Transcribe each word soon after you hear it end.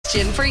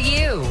question for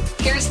you.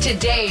 Here's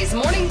today's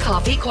morning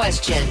coffee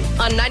question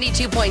on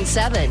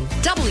 92.7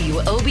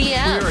 WOBM.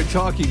 We are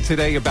talking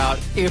today about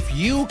if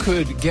you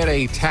could get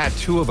a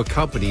tattoo of a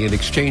company in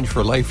exchange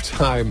for a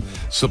lifetime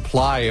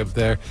supply of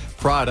their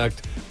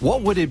product,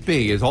 what would it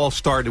be? It all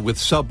started with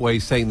Subway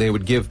saying they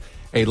would give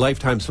a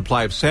lifetime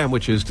supply of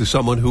sandwiches to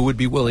someone who would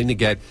be willing to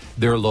get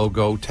their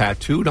logo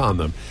tattooed on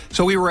them.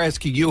 So we were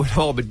asking you at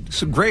home, but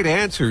some great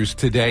answers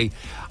today.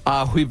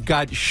 We've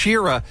got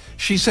Shira.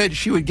 She said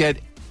she would get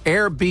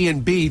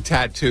Airbnb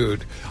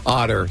tattooed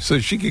on her so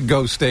she could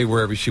go stay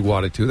wherever she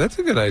wanted to. That's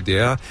a good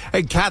idea.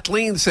 And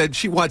Kathleen said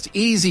she wants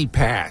Easy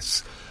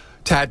Pass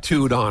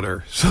tattooed on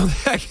her so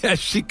I guess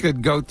she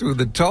could go through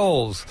the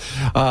tolls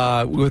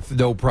with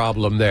no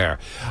problem there.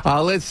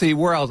 Let's see,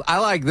 where else? I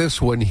like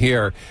this one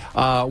here.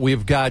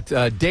 We've got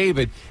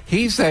David.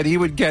 He said he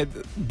would get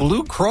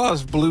Blue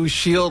Cross Blue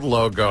Shield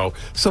logo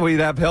so he'd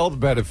have health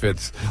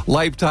benefits,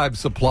 lifetime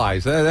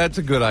supplies. That's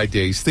a good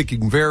idea. He's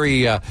thinking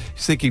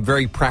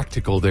very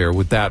practical there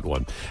with that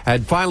one.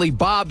 And finally,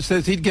 Bob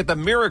says he'd get the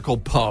Miracle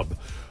Pub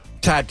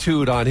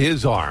tattooed on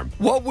his arm.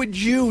 What would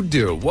you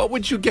do? What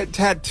would you get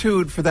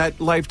tattooed for that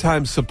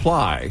lifetime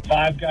supply?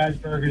 Five Guys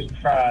burgers and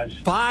fries.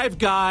 Five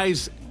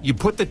Guys, you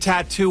put the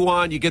tattoo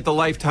on, you get the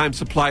lifetime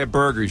supply of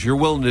burgers. You're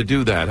willing to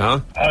do that,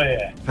 huh? Oh,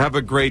 yeah. Have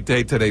a great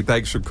day today.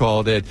 Thanks for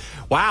calling in.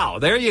 Wow,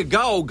 there you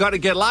go. Got to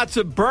get lots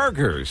of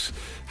burgers.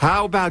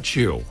 How about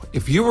you?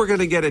 If you were going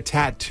to get a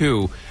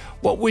tattoo,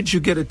 what would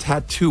you get a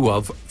tattoo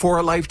of for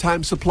a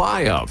lifetime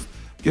supply of?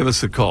 Give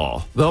us a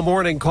call. The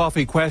Morning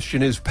Coffee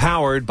Question is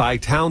powered by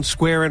Town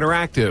Square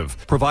Interactive,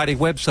 providing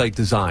website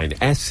design,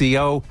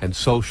 SEO, and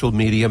social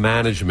media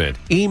management.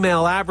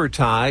 Email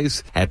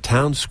advertise at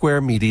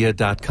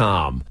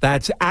townsquaremedia.com.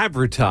 That's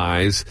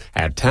advertise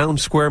at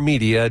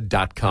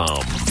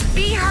townsquaremedia.com.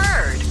 Be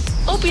heard.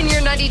 Open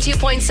your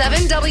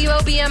 92.7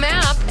 WOBM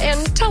app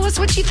and tell us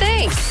what you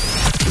think.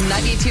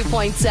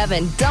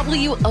 92.7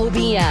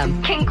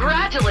 WOBM.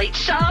 Congratulate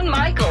Shawn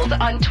Michaels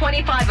on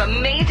 25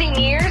 amazing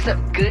years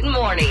of good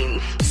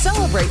mornings.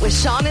 Celebrate with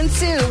Shawn and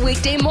Sue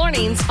weekday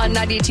mornings on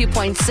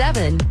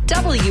 92.7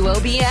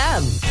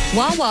 WOBM.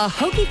 Wawa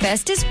Hoagie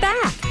Fest is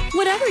back.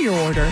 Whatever your order,